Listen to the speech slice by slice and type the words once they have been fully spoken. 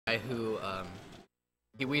guy who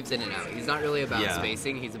he weaves in and out. He's not really about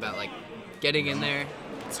spacing. He's about like getting in there,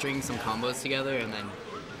 stringing some combos together, and then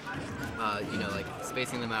you know, like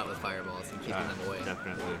spacing them out with fireballs and keeping them away.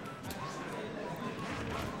 Definitely.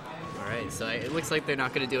 All right, so it looks like they're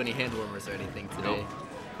not going to do any hand warmers or anything today. Nope.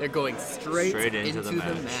 They're going straight into the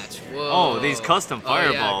match. Whoa. Oh, these custom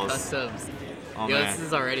fireballs. Oh, yeah, customs. Oh, Yo, man. this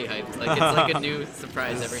is already hyped. Like, it's like a new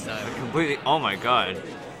surprise every time. Completely. Oh my god.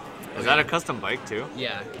 Is that a custom bike too?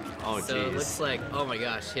 Yeah. Oh, so jeez. it looks like, oh my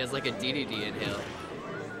gosh, he has like a DDD inhale.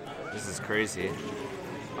 This is crazy.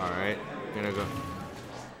 Alright, gonna go.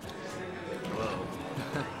 Whoa.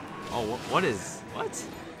 Oh, what is. What?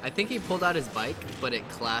 I think he pulled out his bike, but it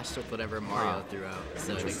clashed with whatever Mario threw out,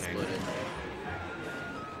 so it exploded.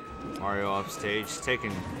 Mario off stage,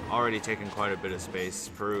 already taking quite a bit of space.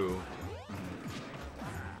 Peru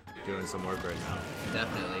doing some work right now.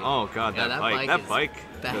 Definitely. Oh god, yeah, that bike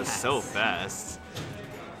goes fast. so fast.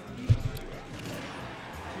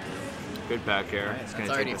 Good back air. Right, it's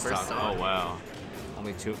gonna take the stock. start. Oh wow.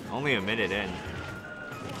 Only a minute in.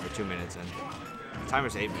 Or 2 minutes in. The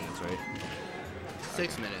timer's 8 minutes, right?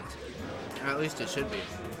 6 minutes. Or at least it should be.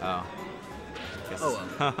 Oh. Guess. Oh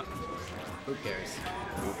well. Who cares?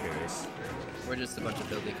 Who cares? We're just a bunch of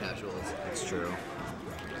filthy casuals. It's true.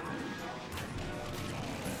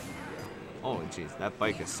 Oh jeez, that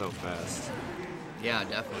bike is so fast. Yeah,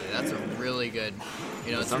 definitely. That's a really good.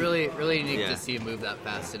 You know, it's really unique to see him move that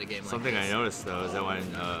fast in a game Something like this. I noticed though is that when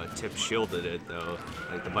Tip shielded it though,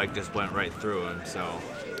 like the bike just went right through him. So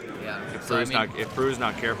yeah, if Peru's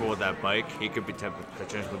not careful with that bike, he could be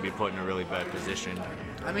potentially be put in a really bad position.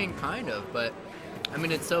 I mean, kind of, but I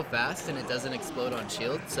mean it's so fast and it doesn't explode on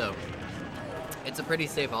shield, so it's a pretty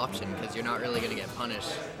safe option because you're not really gonna get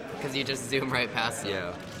punished because you just zoom right past it.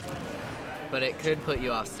 Yeah. But it could put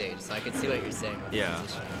you off stage, so I can see what you're saying. With yeah.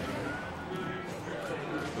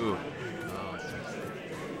 Ooh. Oh.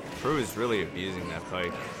 Peru is really abusing that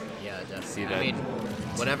bike. Yeah, definitely. See that? I mean,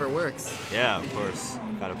 whatever works. Yeah, of course.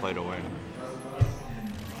 Gotta play to win.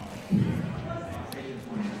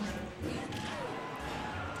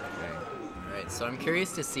 Alright, so I'm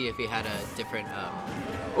curious to see if he had a different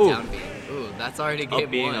Ooh. down beat. Ooh, that's already game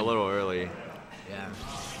Up being one. a little early. Yeah.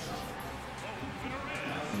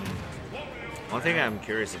 One thing I'm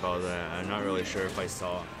curious about that I'm not really sure if I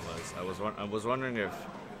saw was I was wondering if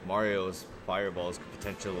Mario's fireballs could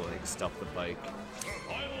potentially like stuff the bike.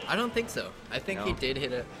 I don't think so. I think he did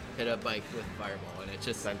hit a bike with fireball, and it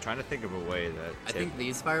just. I'm trying to think of a way that. I think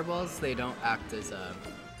these fireballs, they don't act as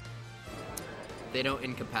they don't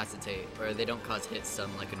incapacitate or they don't cause hit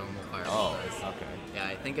stun like a normal fireball does. Okay. Yeah,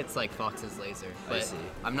 I think it's like Fox's laser, but I see.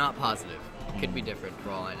 I'm not positive. Could be different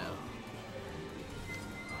for all I know.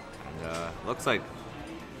 And looks like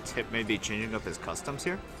Tip may be changing up his customs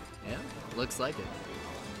here. Yeah, looks like it.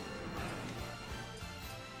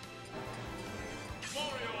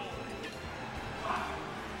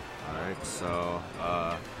 Alright, so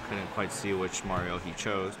couldn't quite see which Mario he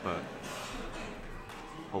chose, but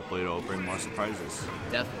hopefully it'll bring more surprises.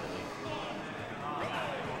 Definitely.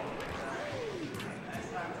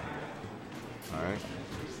 Alright.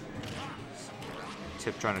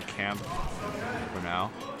 Tip trying to camp for now.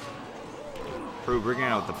 Peru bringing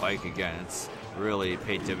out the bike again. It's really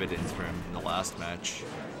paid dividends for him in the last match.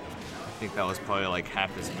 I think that was probably like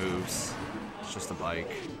half his moves. It's just a bike.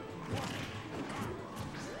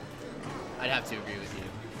 I'd have to agree with you.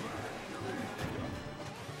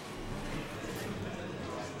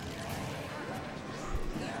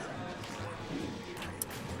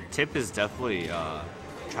 Tip is definitely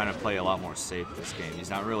trying to play a lot more safe this game. He's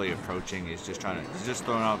not really approaching. He's just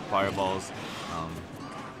throwing out fireballs.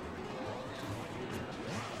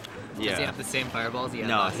 Does he have the same fireballs he had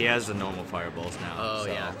No, last he match? has the normal fireballs now. Oh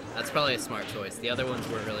so. yeah, that's probably a smart choice. The other ones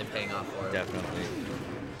weren't really paying off for him. Definitely.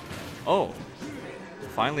 Oh,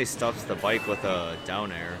 finally stuffs the bike with a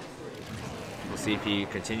down air. We'll see if he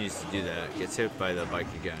continues to do that. Gets hit by the bike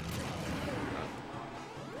again.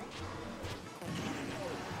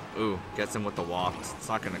 Ooh, gets him with the waft. It's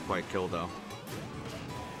not gonna quite kill though.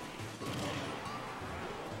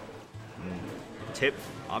 Tip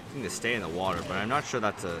opting to stay in the water, but I'm not sure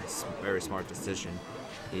that's a very smart decision.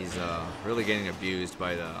 He's really getting abused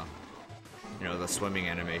by the, the swimming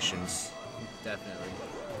animations. Definitely.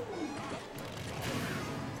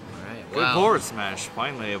 All right. Good forward smash.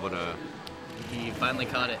 Finally able to. He finally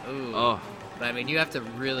caught it. Ooh. Oh. But I mean, you have to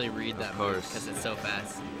really read that move course. because it's so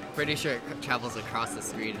fast. Pretty sure it travels across the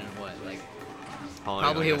screen in what, like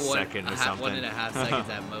probably like a second or something. 1.5 seconds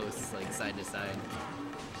at most, like side to side.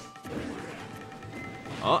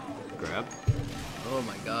 Oh, grab. Oh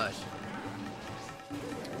my gosh.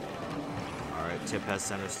 All Alright, Tip has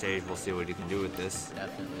center stage. We'll see what he can do with this.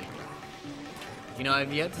 Definitely. You know,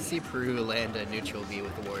 I've yet to see Peru land a neutral B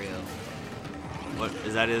with Wario. What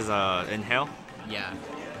is that? His inhale? Yeah.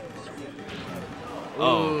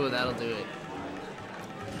 Oh. Ooh, that'll do it.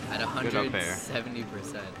 At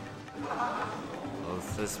 170%. Well,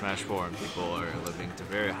 this Smash4 and people are living to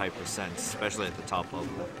very high percents, especially at the top level.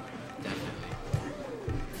 Definitely.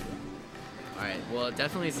 Alright, well, it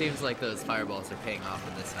definitely seems like those fireballs are paying off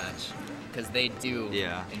in this match. Because they do,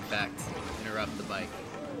 in fact, interrupt the bike.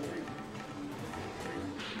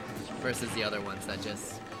 Versus the other ones that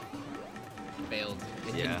just failed.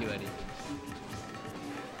 It didn't do anything.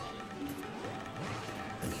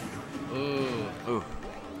 Ooh. Ooh.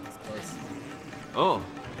 Close. Oh.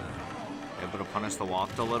 Able to punish the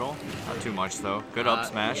waft a little. Not too much though. Good up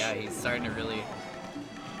smash. Yeah, he's starting to really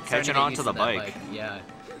catching on to the bike. Yeah.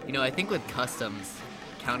 You know, I think with customs,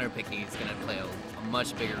 counter picking is gonna play a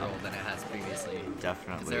much bigger role than it has previously.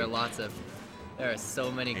 Definitely. There are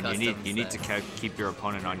so many and customs. You need to keep your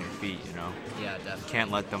opponent on your feet, you know? Yeah, definitely. You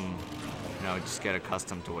can't let them, you know, just get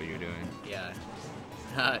accustomed to what you're doing. Yeah.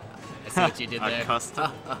 I see what you did there.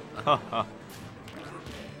 Accustomed.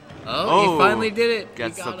 Oh, he finally did it.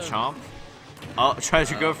 Gets the chomp. Oh, tries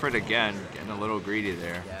to go for it again. Getting a little greedy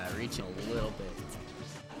there. Yeah, reaching a little bit.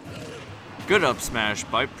 Good up smash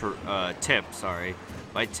by Tip, sorry.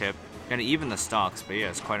 By Tip. Gonna even the stocks, but yeah,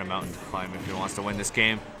 it's quite a mountain to climb if he wants to win this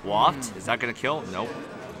game. Waft? Is that gonna kill? Nope.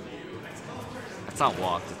 That's not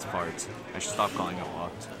waft, it's parts. I should stop calling it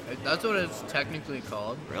waft. That's what it's technically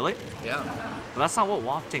called. Really? Yeah. But that's not what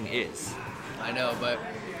wafting is. I know, but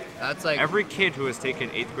that's like... Every kid who has taken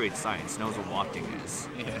 8th grade science knows what wafting is.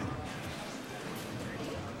 Yeah.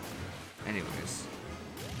 Anyways.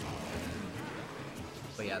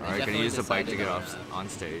 But yeah, Alright, gonna use the bike to get off on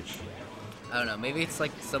stage. I don't know, maybe it's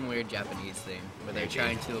like some weird Japanese thing where they're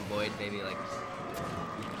trying to avoid maybe like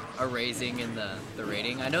a raising in the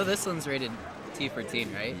rating. I know this one's rated T for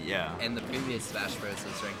teen, right? Yeah. And the previous Smash Bros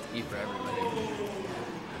was ranked E for everybody.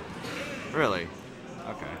 Really?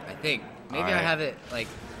 Okay. I think. Maybe I have it like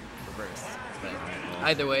reversed. But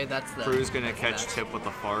either way, that's the... Peru's gonna catch Tip with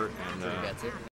a fart and Peru gets it.